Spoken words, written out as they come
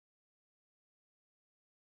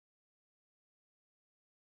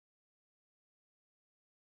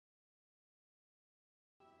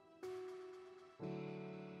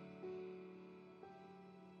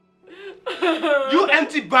You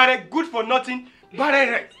empty barrack, good for nothing,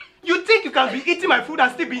 barrack. You think you can be eating my food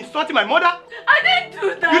and still be insulting my mother? I didn't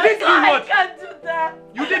do that. You didn't do what? I can't do that.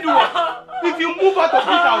 You did do what? If you move out of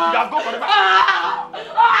this house, you have gone forever.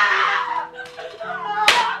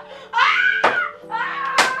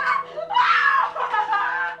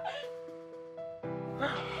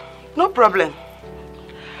 No problem.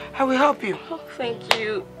 I will help you. Oh, thank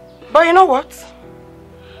you. But you know what?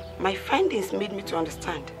 My findings made me to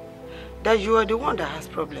understand that you are the one that has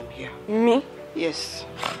problem here. Me? Yes.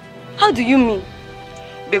 How do you mean?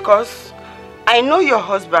 Because I know your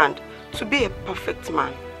husband to be a perfect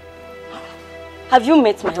man. Have you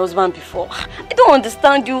met my husband before? I don't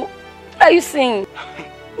understand you. What are you saying?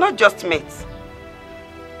 Not just met.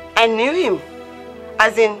 I knew him.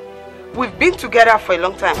 As in, we've been together for a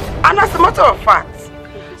long time. And as a matter of fact,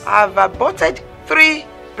 I've aborted 3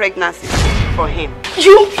 pregnancies for him.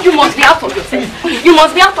 You must be out of your sense. You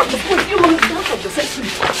must be out of your sense. You must be out of your sense.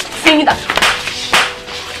 Saying that.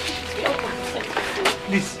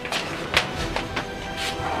 Please.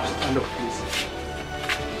 Stand up, please.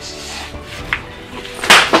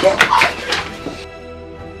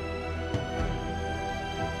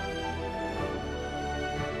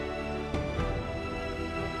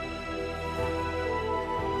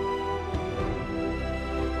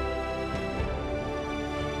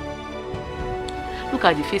 Look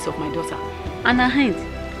at the face of my daughter and her hand.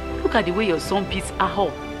 Look at the way your son beats her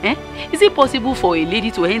up. Eh? Is it possible for a lady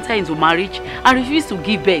to enter into marriage and refuse to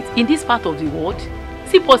give birth in this part of the world?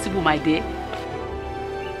 Is it possible, my dear?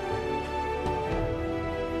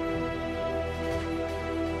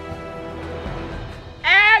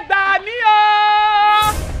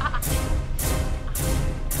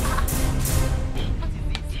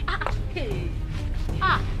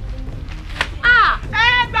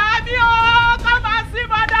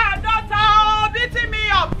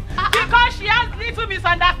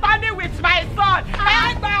 Misunderstanding with my son.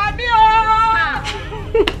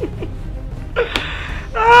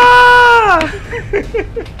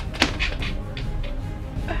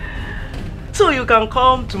 So you can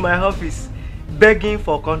come to my office begging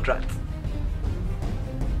for contract.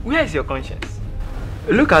 Where is your conscience?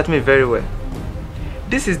 Look at me very well.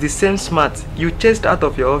 This is the same smart you chased out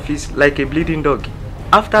of your office like a bleeding dog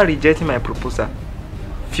after rejecting my proposal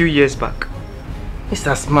few years back.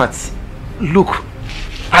 Mr. Smart, look,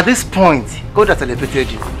 at this point, God has celebrated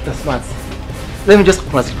you. Mr. Smart, let me just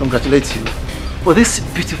congratulate you for this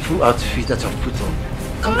beautiful outfit that you have put on.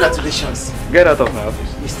 Congratulations. Get out of my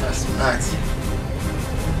office. Mr. Smart.